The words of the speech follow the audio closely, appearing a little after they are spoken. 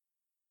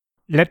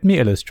Let Me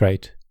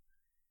Illustrate,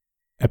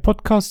 a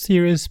podcast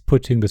series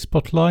putting the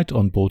spotlight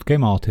on board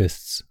game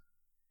artists.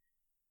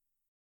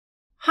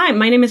 Hi,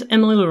 my name is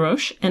Emily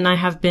LaRoche, and I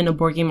have been a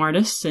board game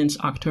artist since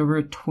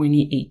October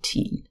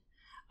 2018.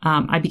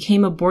 I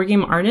became a board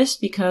game artist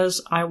because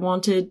I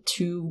wanted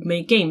to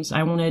make games.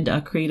 I wanted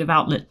a creative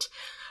outlet.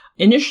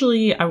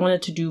 Initially, I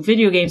wanted to do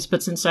video games,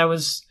 but since I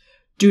was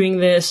doing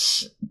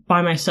this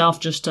by myself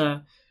just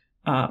to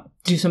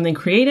do something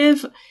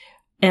creative,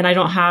 and I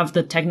don't have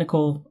the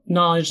technical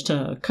knowledge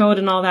to code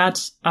and all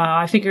that,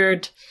 I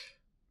figured,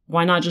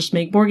 why not just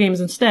make board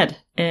games instead?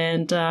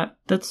 And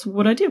that's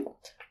what I do.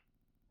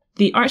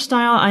 The art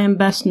style I am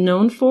best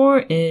known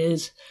for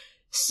is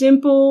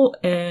simple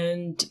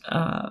and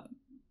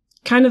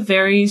kind of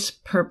varies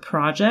per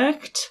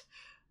project,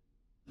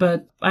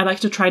 but I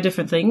like to try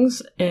different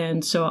things,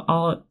 and so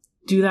I'll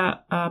do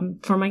that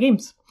for my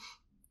games.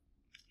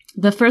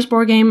 The first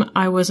board game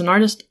I was an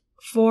artist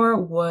for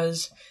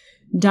was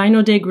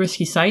Dino Dig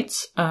Risky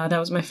Sights. That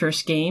was my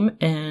first game,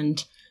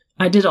 and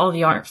I did all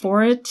the art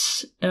for it.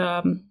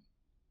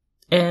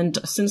 And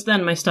since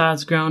then, my style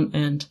has grown,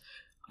 and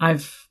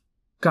I've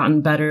gotten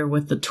better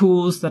with the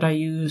tools that I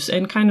use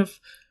and kind of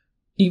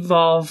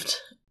evolved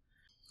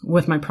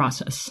with my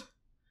process.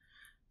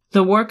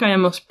 The work I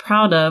am most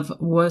proud of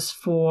was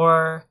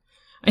for,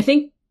 I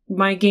think,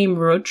 my game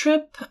Road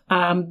Trip,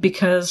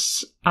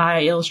 because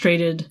I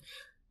illustrated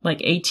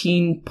like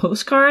 18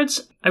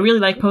 postcards. I really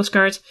like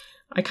postcards.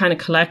 I kind of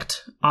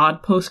collect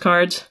odd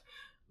postcards,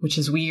 which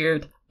is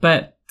weird.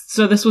 But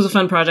so this was a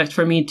fun project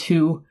for me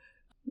to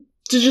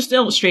just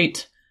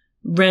illustrate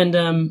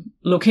random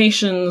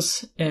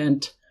locations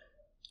and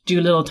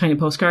do little tiny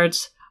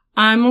postcards.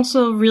 I'm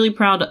also really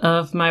proud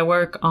of my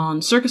work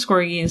on circus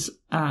corgis,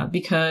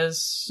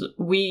 because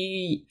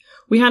we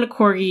had a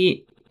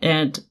corgi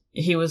and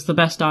he was the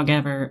best dog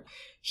ever.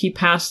 He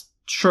passed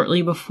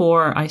shortly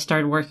before I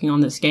started working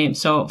on this game.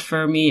 So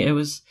for me, it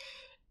was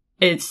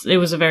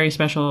a very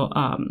special,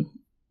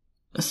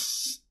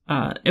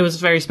 it was a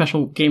very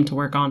special game to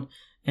work on,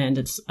 and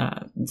it's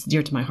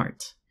dear to my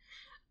heart.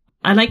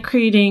 I like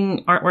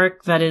creating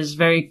artwork that is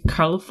very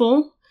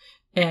colorful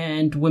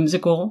and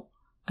whimsical.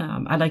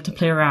 I like to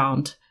play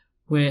around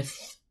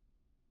with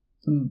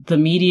the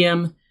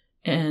medium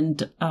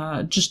and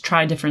just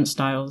try different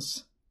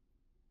styles.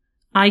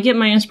 I get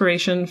my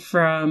inspiration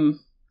from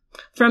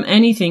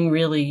anything,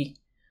 really.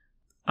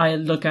 I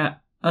look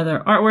at other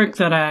artwork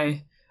that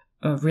I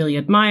really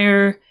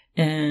admire,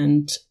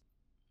 and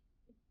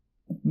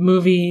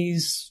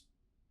movies,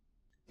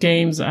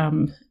 games,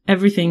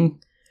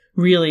 everything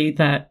really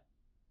that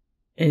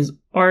is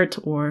art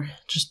or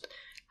just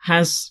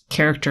has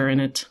character in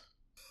it.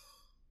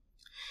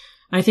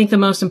 I think the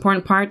most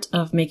important part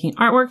of making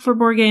artwork for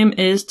board game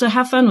is to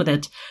have fun with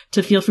it,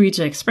 to feel free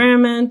to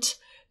experiment,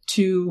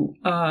 to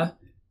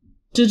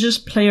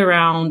just play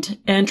around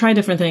and try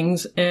different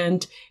things.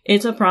 And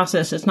it's a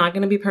process. It's not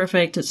going to be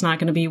perfect. It's not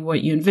going to be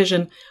what you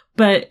envision,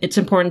 but it's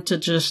important to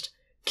just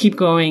keep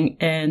going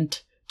and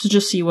to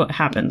just see what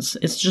happens.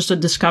 It's just a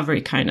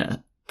discovery kind of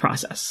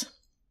process.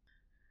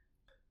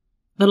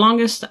 The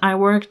longest I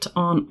worked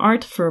on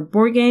art for a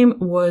board game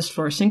was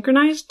for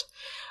Synchronized.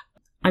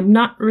 I'm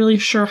not really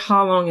sure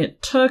how long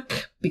it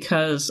took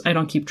because I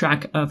don't keep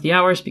track of the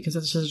hours, because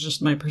this is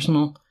just my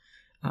personal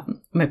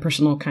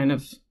kind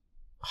of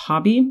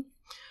hobby.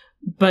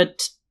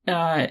 But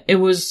it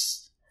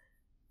was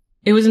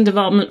in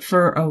development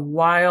for a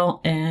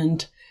while,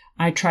 and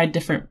I tried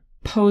different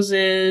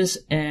poses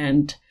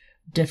and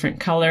different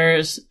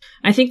colors.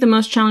 I think the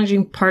most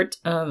challenging part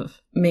of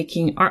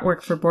making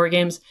artwork for board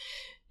games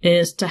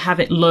is to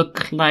have it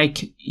look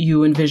like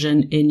you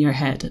envision in your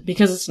head,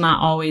 because it's not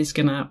always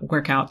going to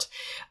work out.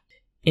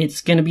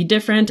 It's going to be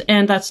different,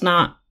 and that's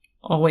not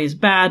always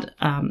bad.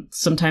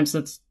 Sometimes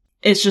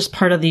it's just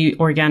part of the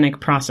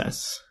organic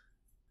process.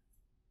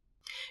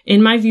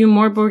 In my view,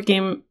 more board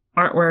game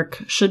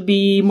artwork should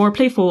be more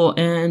playful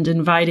and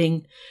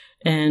inviting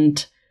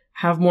and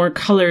have more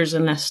colors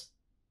and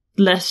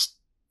less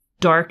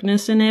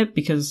darkness in it,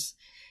 because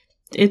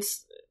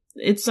it's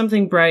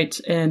something bright,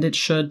 and it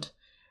should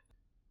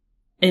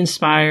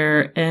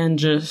inspire and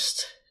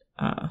just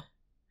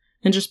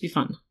be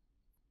fun.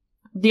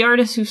 The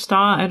artists whose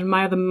style I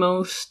admire the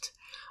most,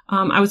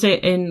 I would say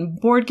in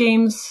board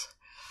games,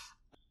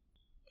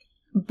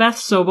 Beth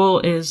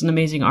Sobel is an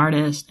amazing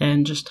artist,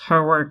 and just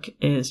her work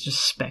is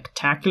just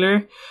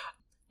spectacular.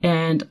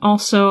 And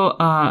also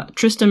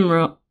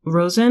Tristan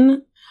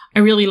Rosen, I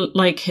really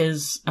like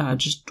his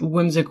just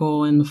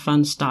whimsical and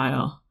fun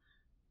style.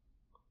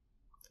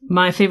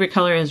 My favorite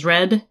color is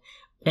red,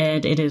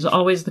 and it is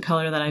always the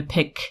color that I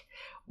pick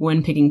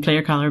when picking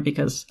player color,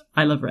 because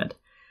I love red.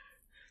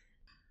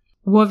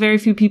 What very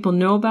few people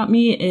know about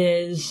me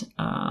is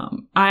I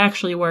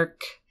actually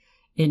work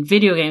in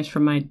video games for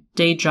my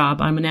day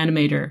job. I'm an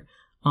animator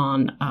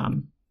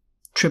on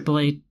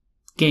AAA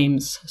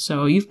games.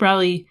 So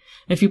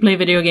if you play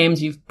video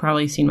games, you've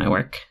probably seen my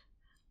work.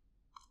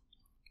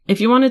 If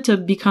you wanted to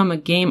become a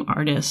game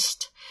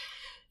artist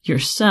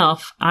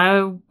yourself,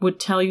 I would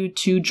tell you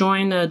to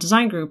join a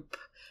design group.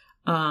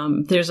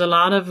 There's a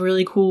lot of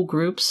really cool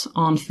groups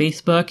on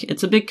Facebook.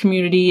 It's a big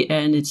community,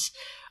 and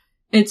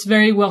it's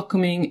very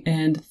welcoming,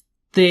 and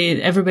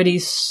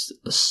everybody's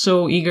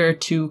so eager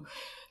to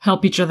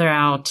help each other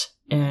out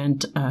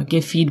and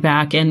give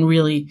feedback and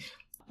really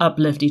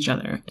uplift each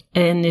other.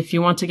 And if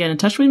you want to get in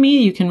touch with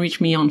me, you can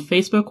reach me on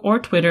Facebook or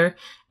Twitter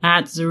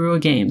at Zerua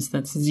Games.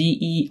 That's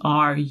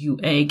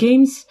Zerua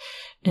Games.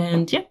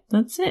 And yeah,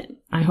 that's it.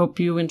 I hope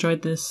you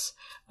enjoyed this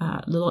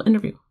little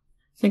interview.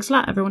 Thanks a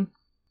lot, everyone.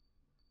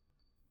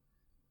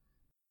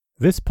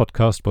 This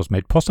podcast was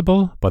made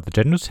possible by the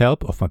generous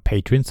help of my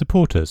Patreon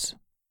supporters.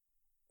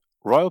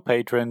 Royal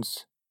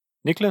Patrons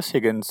Nicholas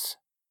Higgins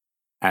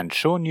and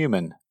Sean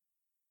Newman.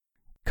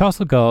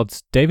 Castle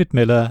Guards David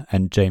Miller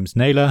and James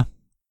Naylor.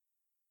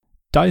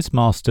 Dice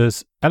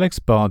Masters Alex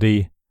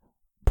Bardi,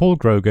 Paul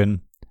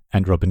Grogan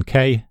and Robin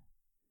Kay.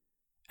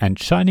 And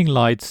Shining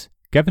Lights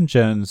Gavin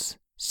Jones,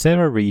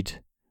 Sarah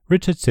Reed,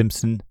 Richard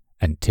Simpson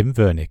and Tim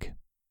Vernick.